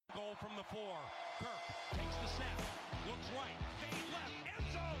from the 4. Kirk takes the snap, looks right, fade left, end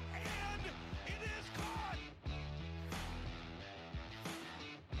zone, and it is caught!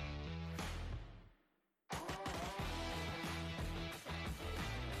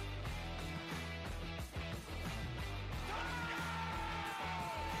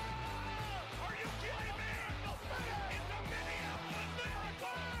 Are you kidding me? It's a Minneapolis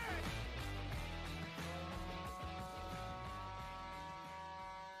Miracle!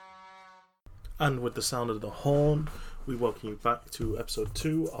 And with the sound of the horn, we welcome you back to episode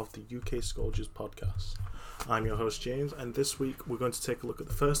 2 of the UK Scourges podcast. I'm your host James, and this week we're going to take a look at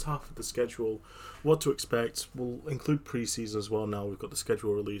the first half of the schedule, what to expect. We'll include pre-season as well now we've got the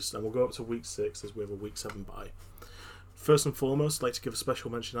schedule released, and we'll go up to week 6 as we have a week 7 bye. First and foremost, I'd like to give a special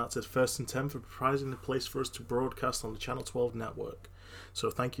mention out to First and 10 for providing the place for us to broadcast on the Channel 12 network.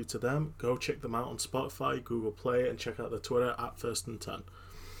 So thank you to them. Go check them out on Spotify, Google Play, and check out their Twitter at First and 10.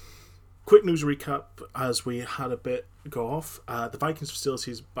 Quick news recap as we had a bit go off. The Vikings facility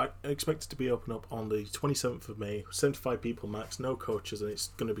is expected to be open up on the 27th of May. 75 people max, no coaches, and it's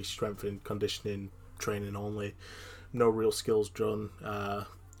going to be strength and conditioning training only. No real skills done,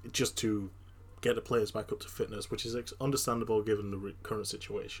 just to get the players back up to fitness, which is understandable given the current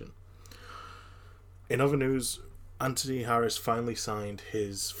situation. In other news, Anthony Harris finally signed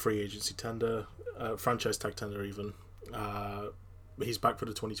his free agency tender, franchise tag tender even. He's back for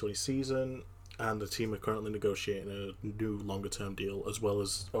the 2020 season, and the team are currently negotiating a new longer-term deal, as well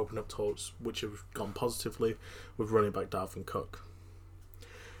as open up talks which have gone positively with running back Dalvin Cook.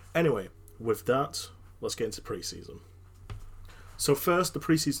 Anyway, with that, let's get into preseason. So first, the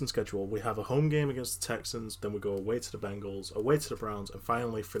preseason schedule. We have a home game against the Texans, then we go away to the Bengals, away to the Browns, and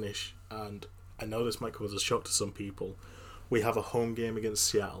finally finish, and I know this might come as a shock to some people, we have a home game against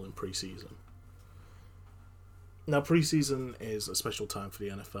Seattle in preseason. Now, preseason is a special time for the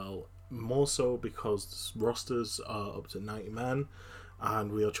NFL, more so because rosters are up to 90 men,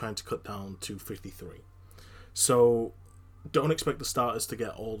 and we are trying to cut down to 53. So, don't expect the starters to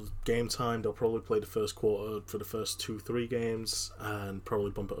get all the game time. They'll probably play the first quarter for the first 2-3 games, and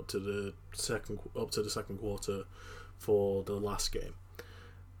probably bump it up to the second quarter for the last game.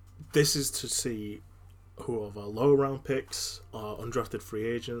 This is to see who of our lower round picks, our undrafted free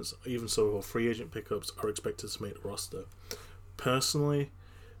agents, even so our free agent pickups are expected to make the roster. Personally,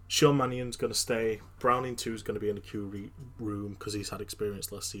 Sean Mannion's going to stay. Browning 2 is going to be in the QB room because he's had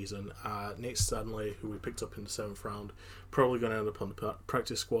experience last season. Nate Stanley, who we picked up in the 7th round, probably going to end up on the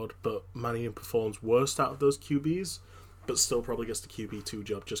practice squad, but Mannion performs worst out of those QBs, but still probably gets the QB2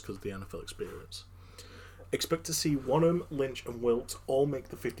 job just because of the NFL experience. Expect to see Wonnum, Lynch and Wilt all make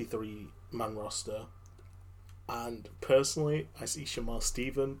the 53-man roster. And personally, I see Shamar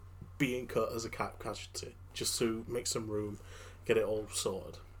Stephen being cut as a cap casualty, just to make some room, get it all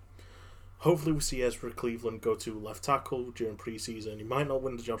sorted. Hopefully we see Ezra Cleveland go to left tackle during preseason. He might not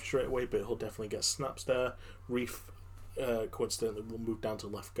win the job straight away, but he'll definitely get snaps there. Reef, coincidentally, will move down to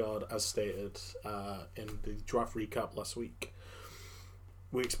left guard, as stated in the draft recap last week.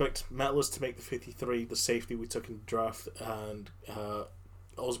 We expect Metlers to make the 53, the safety we took in the draft, and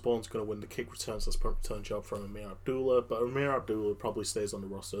Osborne's going to win the kick returns as punt return job from Amir Abdullah, but Amir Abdullah probably stays on the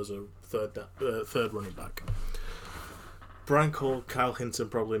roster as a third running back. Brian Cole, Kyle Hinton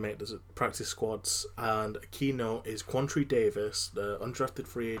probably make the practice squads, and a key note is Quantree Davis, the undrafted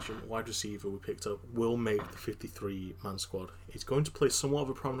free agent wide receiver we picked up, will make the 53-man squad. He's going to play somewhat of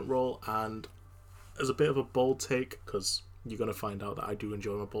a prominent role, and as a bit of a bold take, because you're going to find out that I do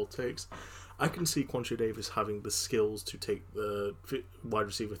enjoy my bold takes, I can see Quantree Davis having the skills to take the wide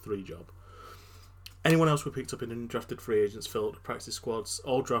receiver 3 job. Anyone else we picked up in undrafted free agents fill up the practice squads.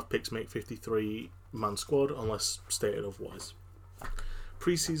 All draft picks make 53-man squad unless stated otherwise.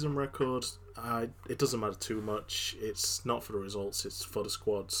 Preseason record, it doesn't matter too much. It's not for the results, it's for the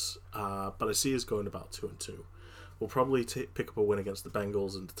squads. But I see us going about 2-2. We'll probably pick up a win against the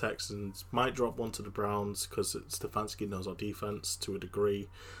Bengals and the Texans. Might drop one to the Browns because Stefanski knows our defense to a degree.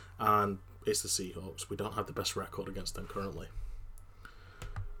 And it's the Seahawks. We don't have the best record against them currently.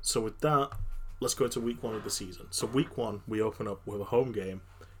 So with that, let's go to week 1 of the season. So week 1, we open up with a home game,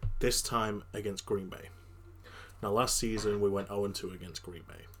 this time against Green Bay. Now last season, we went 0-2 against Green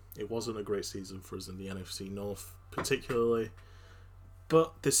Bay. It wasn't a great season for us in the NFC North particularly,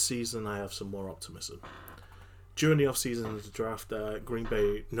 but this season I have some more optimism. During the offseason of the draft, Green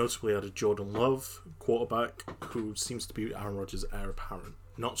Bay notably had a Jordan Love quarterback who seems to be Aaron Rodgers' heir apparent.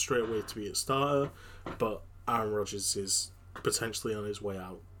 Not straight away to be a starter, but Aaron Rodgers is potentially on his way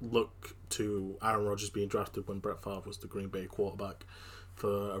out. Look to Aaron Rodgers being drafted when Brett Favre was the Green Bay quarterback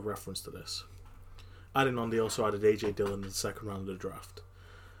for a reference to this. Adding on, they also added A.J. Dillon in the second round of the draft.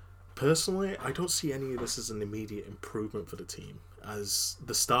 Personally, I don't see any of this as an immediate improvement for the team, as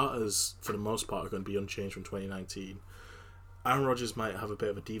the starters, for the most part, are going to be unchanged from 2019. Aaron Rodgers might have a bit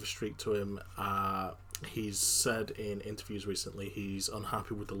of a diva streak to him. He's said in interviews recently he's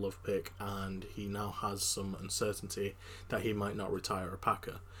unhappy with the Love pick, and he now has some uncertainty that he might not retire a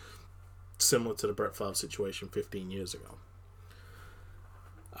Packer, similar to the Brett Favre situation 15 years ago.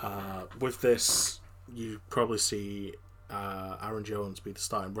 With this, you probably see Aaron Jones be the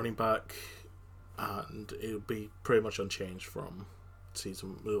starting running back, and it'll be pretty much unchanged from last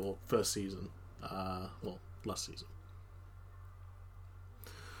season.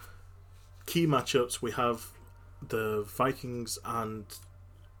 Key matchups, we have the Vikings and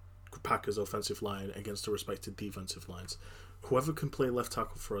Packers offensive line against the respective defensive lines. Whoever can play left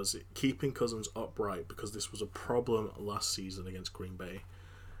tackle for us, keeping Cousins upright, because this was a problem last season against Green Bay,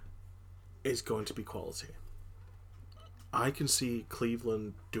 is going to be quality. I can see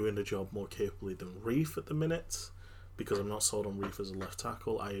Cleveland doing the job more capably than Reif at the minute, because I'm not sold on Reif as a left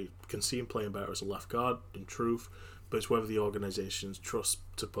tackle. I can see him playing better as a left guard, in truth, but it's whether the organisations trust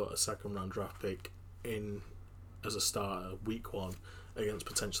to put a second-round draft pick in as a starter week one against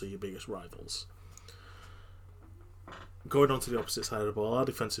potentially your biggest rivals. Going on to the opposite side of the ball, our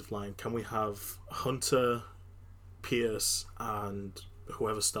defensive line, can we have Hunter, Pierce, and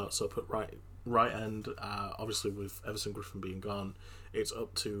whoever starts up at right end? Obviously, with Everson Griffin being gone, it's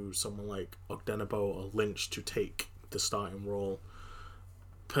up to someone like Ogdenebo or Lynch to take the starting role.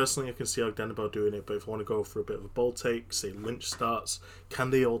 Personally, I can see Ogdenebo doing it, but if I want to go for a bit of a bold take, say Lynch starts, can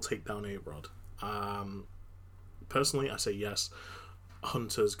they all take down A-Rod? Personally, I say yes.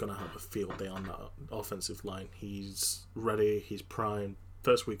 Hunter's going to have a field day on that offensive line. He's ready, he's primed.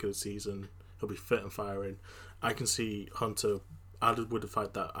 First week of the season, he'll be fit and firing. I can see Hunter, added with the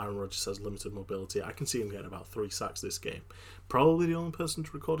fact that Aaron Rodgers has limited mobility, I can see him getting about 3 sacks this game. Probably the only person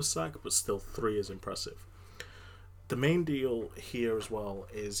to record a sack, but still 3 is impressive. The main deal here as well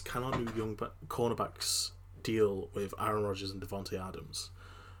is, can our new young cornerbacks deal with Aaron Rodgers and Devontae Adams?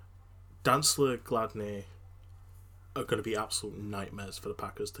 Dantzler, Gladney are going to be absolute nightmares for the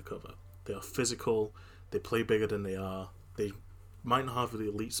Packers to cover. They are physical, they play bigger than they are, they might not have the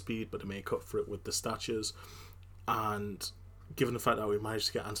elite speed, but they may cut for it with the statures, and given the fact that we managed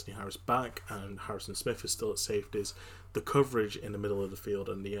to get Anthony Harris back and Harrison Smith is still at safeties, the coverage in the middle of the field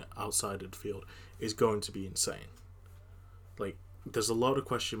and the outside of the field is going to be insane. Like, there's a lot of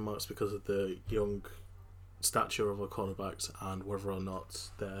question marks because of the young stature of our cornerbacks and whether or not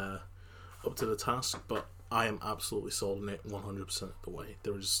they're up to the task, but I am absolutely sold on it 100% of the way.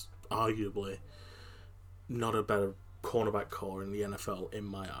 There is arguably not a better cornerback core in the NFL in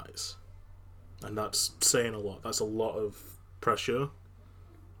my eyes. And that's saying a lot. That's a lot of pressure,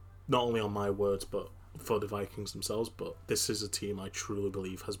 not only on my words, but for the Vikings themselves. But this is a team I truly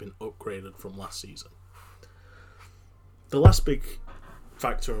believe has been upgraded from last season. The last big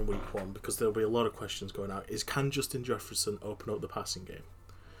factor in week one, because there'll be a lot of questions going out, is can Justin Jefferson open up the passing game?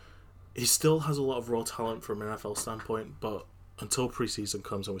 He still has a lot of raw talent from an NFL standpoint, but until preseason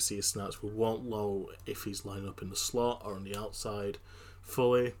comes and we see his snaps, we won't know if he's lined up in the slot or on the outside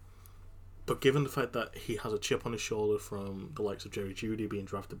fully. But given the fact that he has a chip on his shoulder from the likes of Jerry Jeudy being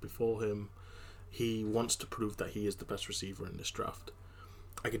drafted before him, he wants to prove that he is the best receiver in this draft.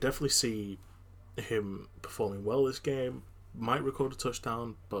 I could definitely see him performing well this game. Might record a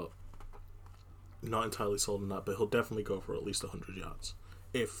touchdown, but not entirely sold on that. But he'll definitely go for at least 100 yards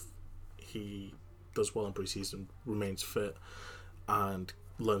if he does well in preseason, remains fit, and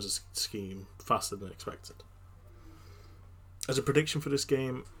learns the scheme faster than expected. As a prediction for this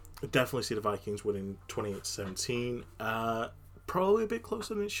game, I definitely see the Vikings winning 28-17. Probably a bit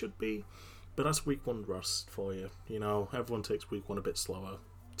closer than it should be, but that's week one rust for you. You know, everyone takes week one a bit slower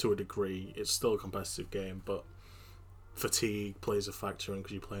to a degree. It's still a competitive game, but fatigue plays a factor in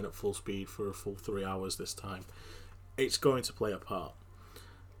because you're playing at full speed for a full 3 hours this time. It's going to play a part.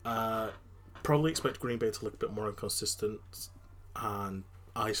 Probably expect Green Bay to look a bit more inconsistent, and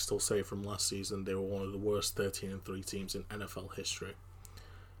I still say from last season they were one of the worst 13-3 teams in NFL history.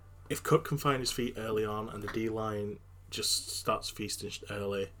 If Cook can find his feet early on and the D-line just starts feasting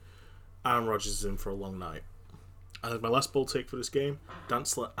early, Aaron Rodgers is in for a long night. And as my last bold take for this game,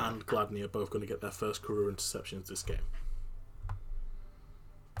 Dantzler and Gladney are both going to get their first career interceptions this game.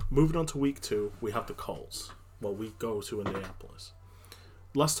 Moving on to week 2, we have the Colts. Well, we go to Indianapolis.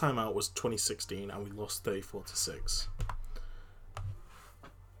 Last time out was 2016 and we lost 34-6.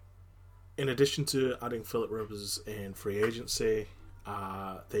 In addition to adding Phillip Rivers in free agency,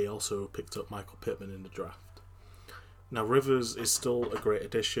 they also picked up Michael Pittman in the draft. Now, Rivers is still a great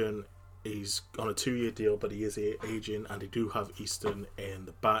addition. He's on a 2-year deal, but he is aging, and they do have Easton in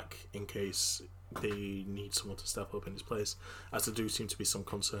the back in case they need someone to step up in his place, as there do seem to be some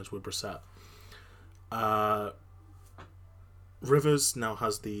concerns with Brissett. Rivers now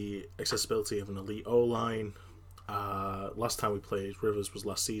has the accessibility of an elite O-line. Last time we played Rivers was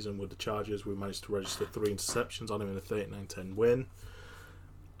last season with the Chargers. We managed to register 3 interceptions on him in a 39-10 win.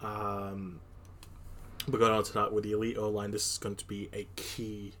 But going on to that, with the elite O-line, this is going to be a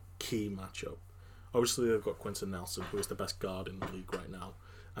key matchup. Obviously, they've got Quentin Nelson, who is the best guard in the league right now,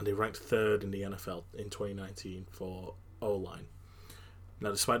 and they ranked 3rd in the NFL in 2019 for O-line.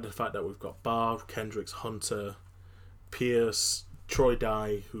 Now, despite the fact that we've got Barr, Kendricks, Hunter, Pierce, Troy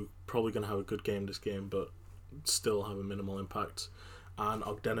Dye, who probably going to have a good game this game, but still have a minimal impact, and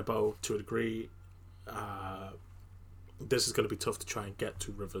Ogdenebo to a degree, this is going to be tough to try and get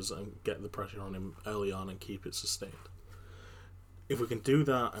to Rivers and get the pressure on him early on and keep it sustained. If we can do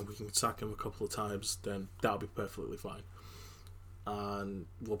that and we can sack him a couple of times, then that'll be perfectly fine. And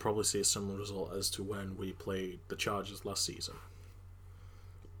we'll probably see a similar result as to when we played the Chargers last season.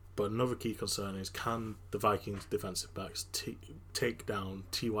 But another key concern is, can the Vikings defensive backs take down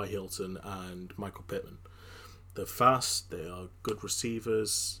T.Y. Hilton and Michael Pittman? They're fast, they are good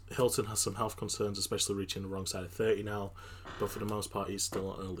receivers. Hilton has some health concerns, especially reaching the wrong side of 30 now, but for the most part he's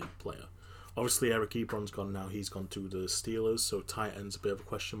still an elite player. Obviously Eric Ebron's gone now, he's gone to the Steelers, so tight end's a bit of a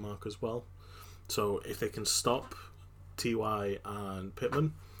question mark as well. So if they can stop T.Y. and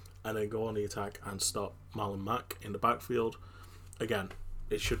Pittman, and then go on the attack and stop Marlon Mack in the backfield, again,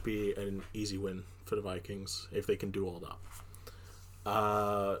 it should be an easy win for the Vikings if they can do all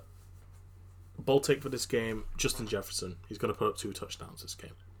that. Bold take for this game, Justin Jefferson. He's going to put up 2 touchdowns this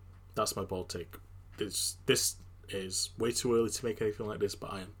game. That's my bold take. This is way too early to make anything like this,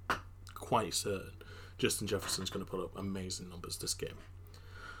 but I am quite certain Justin Jefferson's going to put up amazing numbers this game.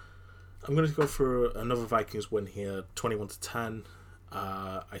 I'm going to go for another Vikings win here, 21-10.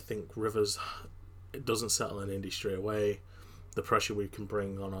 I think Rivers, it doesn't settle in Indy straight away. The pressure we can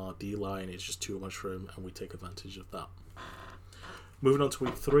bring on our D-line is just too much for him, and we take advantage of that. Moving on to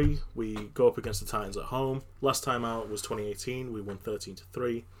week 3, we go up against the Titans at home. Last time out was 2018. We won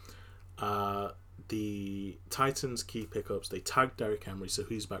 13-3. The Titans' key pickups, they tagged Derrick Henry, so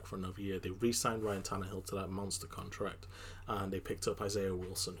he's back for another year. They re-signed Ryan Tannehill to that monster contract, and they picked up Isaiah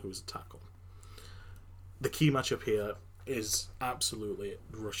Wilson, who is a tackle. The key matchup here is absolutely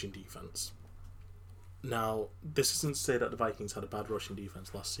rushing defense. Now, this isn't to say that the Vikings had a bad rushing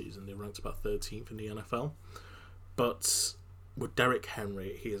defense last season. They ranked about 13th in the NFL. But with Derrick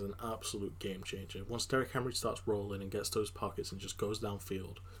Henry, he is an absolute game changer. Once Derrick Henry starts rolling and gets those pockets and just goes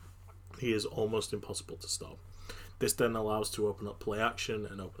downfield, he is almost impossible to stop. This then allows to open up play action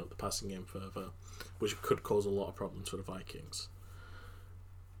and open up the passing game further, which could cause a lot of problems for the Vikings.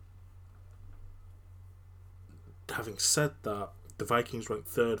 Having said that, the Vikings ranked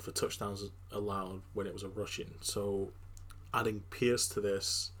 3rd for touchdowns allowed when it was a rushing. So adding Pierce to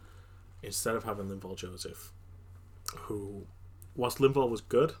this, instead of having Linval Joseph, who, whilst Linval was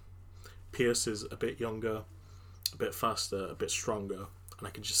good, Pierce is a bit younger, a bit faster, a bit stronger, and I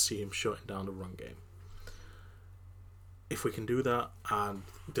can just see him shutting down the run game. If we can do that, and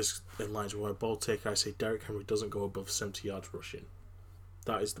this aligns with my bold take, I say Derrick Henry doesn't go above 70 yards rushing.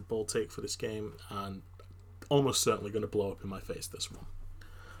 That is the bold take for this game, and almost certainly going to blow up in my face this one.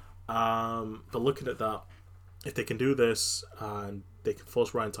 But looking at that, if they can do this, and they can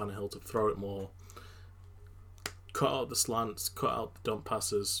force Ryan Tannehill to throw it more, cut out the slants, cut out the dump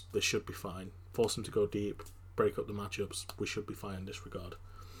passes, they should be fine. Force them to go deep, break up the matchups, we should be fine in this regard.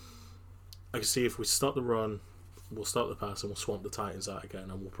 I can see if we stop the run, we'll stop the pass and we'll swamp the Titans out again,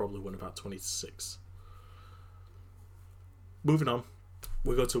 and we'll probably win about 20-6. Moving on,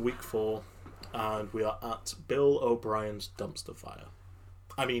 we go to week 4, and we are at Bill O'Brien's dumpster fire.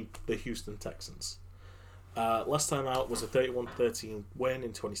 I mean, the Houston Texans. Last time out was a 31-13 win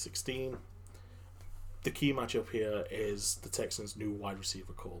in 2016. The key matchup here is the Texans' new wide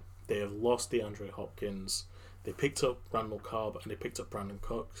receiver core. They have lost DeAndre Hopkins. They picked up Randall Cobb and they picked up Brandon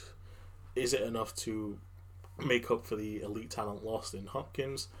Cooks. Is it enough to make up for the elite talent lost in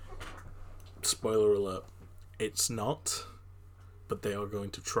Hopkins? Spoiler alert, it's not, but they are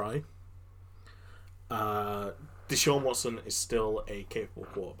going to try. Deshaun Watson is still a capable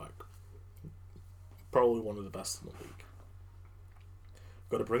quarterback. Probably one of the best in the league.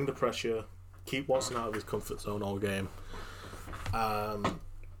 Got to bring the pressure, keep Watson out of his comfort zone all game. But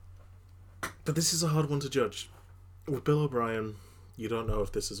this is a hard one to judge. With Bill O'Brien, you don't know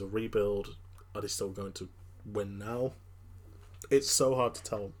if this is a rebuild. Are they still going to win now? It's so hard to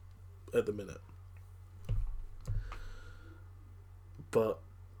tell at the minute. But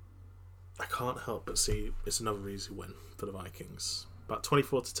I can't help but see it's another easy win for the Vikings. About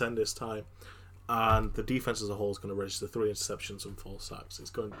 24-10 this time, and the defense as a whole is going to register 3 interceptions and 4 sacks.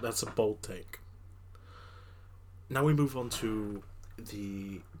 That's a bold take. Now we move on to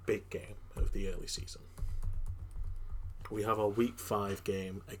the big game of the early season. We have our Week 5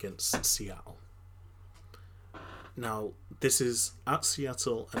 game against Seattle. Now, this is at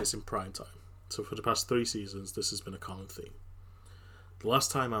Seattle and it's in prime time. So for the past 3 seasons, this has been a common theme. The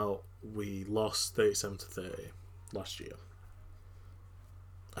last time out, we lost 37-30 last year.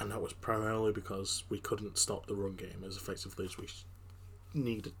 And that was primarily because we couldn't stop the run game as effectively as we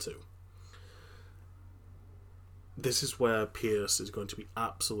needed to. This is where Pierce is going to be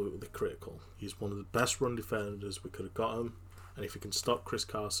absolutely critical. He's one of the best run defenders we could have got him. And if he can stop Chris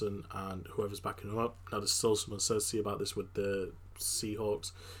Carson and whoever's backing him up, now there's still some uncertainty about this with the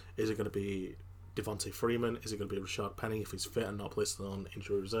Seahawks. Is it going to be Devontae Freeman? Is it going to be Rashad Penny if he's fit and not placed on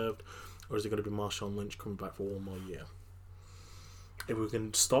injury reserved? Or is it going to be Marshawn Lynch coming back for one more year? If we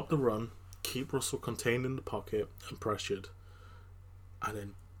can stop the run, keep Russell contained in the pocket and pressured, and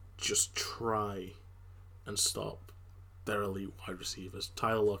then just try and stop their elite wide receivers.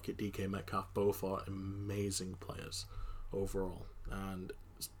 Tyler Lockett, DK Metcalf, both are amazing players overall. And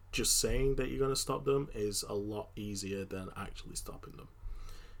just saying that you're going to stop them is a lot easier than actually stopping them.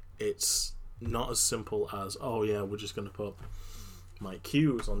 It's not as simple as, oh yeah, we're just going to put Mike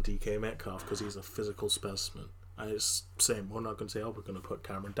Hughes on DK Metcalf because he's a physical specimen. And it's same, we're not going to say, oh, we're going to put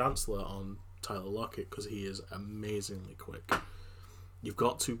Cameron Dantzler on Tyler Lockett because he is amazingly quick. You've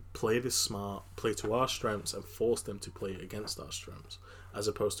got to play this smart, play to our strengths, and force them to play against our strengths, as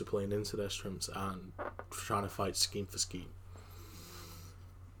opposed to playing into their strengths and trying to fight scheme for scheme.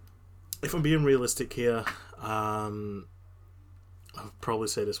 If I'm being realistic here, I'll probably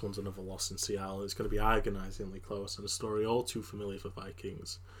say this one's another loss in Seattle. It's going to be agonizingly close, and a story all too familiar for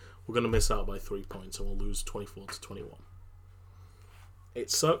Vikings. We're going to miss out by 3 points, and we'll lose 24-21. It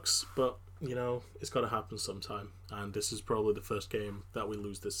sucks, but you know, it's got to happen sometime. And this is probably the first game that we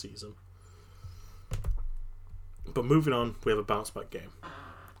lose this season. But moving on, we have a bounce back game.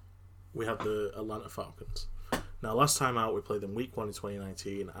 We have the Atlanta Falcons. Now, last time out, we played them week 1 in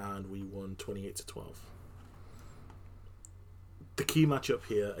 2019, and we won 28-12. The key matchup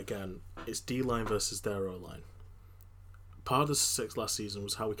here, again, is D-line versus their O-line. Part of the success last season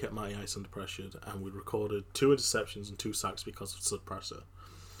was how we kept Matty Ice under pressure, and we recorded 2 interceptions and 2 sacks because of suppressor.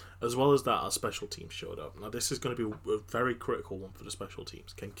 As well as that, our special teams showed up. Now, this is going to be a very critical one for the special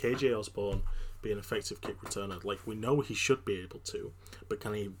teams. Can KJ Osborne be an effective kick returner? Like, we know he should be able to, but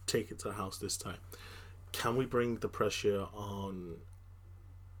can he take it to the house this time? Can we bring the pressure on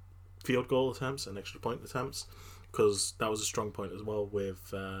field goal attempts and extra point attempts? Because that was a strong point as well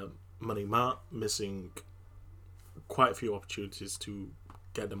with Money Matt missing quite a few opportunities to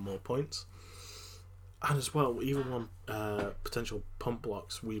get them more points. And as well, even on potential punt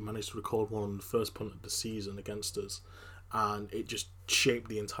blocks, we managed to record one on the first punt of the season against us, and it just shaped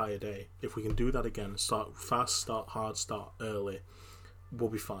the entire day. If we can do that again, start fast, start hard, start early, we'll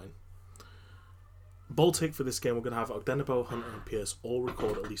be fine. Bold take for this game, we're going to have Odenigbo, Hunter, and Pierce all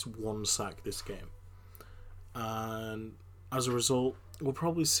record at least 1 sack this game. And as a result, we'll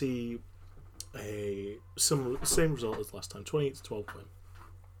probably see a same result as last time, 28-12 win.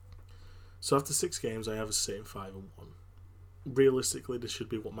 So after 6 games, I have us sitting 5-1. Realistically, this should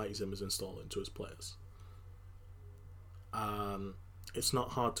be what Mike Zimmer's installing to his players. It's not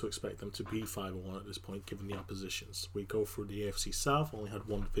hard to expect them to be 5-1 at this point, given the oppositions. We go through the AFC South, only had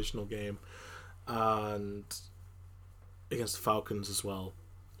 1 divisional game, and against the Falcons as well,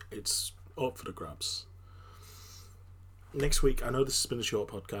 it's up for the grabs. Next week, I know this has been a short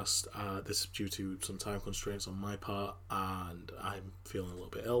podcast. This is due to some time constraints on my part, and I'm feeling a little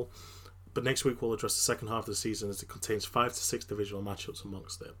bit ill. But next week we'll address the second half of the season as it contains 5 to 6 divisional matchups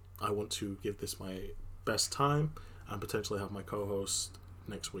amongst it. I want to give this my best time and potentially have my co-host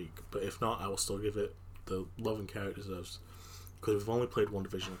next week. But if not, I will still give it the love and care it deserves. Because we've only played 1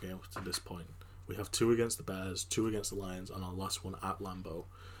 divisional game up to this point. We have 2 against the Bears, 2 against the Lions, and our last one at Lambeau.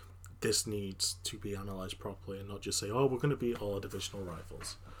 This needs to be analysed properly and not just say, oh, we're going to beat all our divisional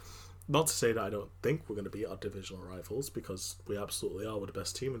rivals. Not to say that I don't think we're going to beat our divisional rivals, because we absolutely are. We're the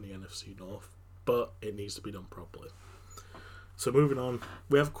best team in the NFC North, but it needs to be done properly. So moving on,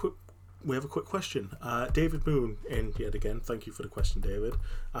 we have a quick question. David Moon in yet again. Thank you for the question, David.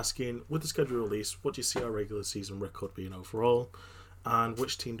 Asking, with the schedule release, what do you see our regular season record being overall, and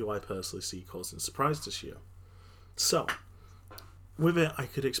which team do I personally see causing surprise this year? So, with it, I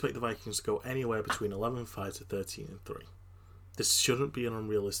could expect the Vikings to go anywhere between 11-5 to 13-3. This shouldn't be an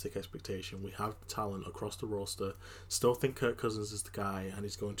unrealistic expectation. We have talent across the roster. Still think Kirk Cousins is the guy and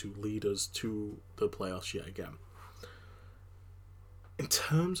he's going to lead us to the playoffs yet again. In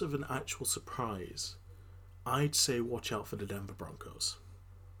terms of an actual surprise, I'd say watch out for the Denver Broncos.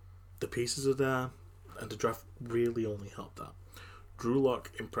 The pieces are there, and the draft really only helped that. Drew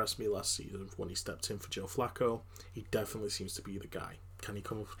Lock impressed me last season when he stepped in for Joe Flacco. He definitely seems to be the guy. Can he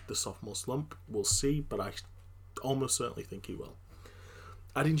come off the sophomore slump? We'll see, but I almost certainly think he will.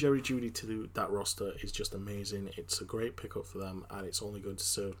 Adding Jerry Jeudy to that roster is just amazing. It's a great pickup for them, and it's only going to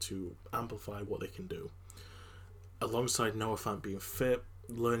serve to amplify what they can do. Alongside Noah Fant being fit,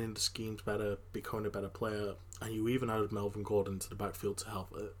 learning the schemes better, becoming a better player, and you even added Melvin Gordon to the backfield to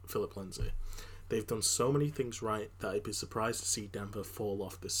help Philip Lindsay. They've done so many things right that I'd be surprised to see Denver fall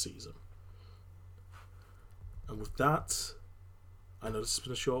off this season. And with that, I know this has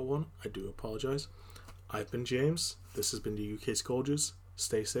been a short one. I do apologise. I've been James. This has been the UK Scourgers.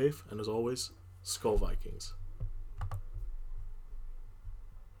 Stay safe, and as always, Skol Vikings.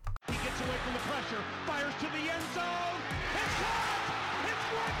 He gets away from the pressure, fires to the end zone.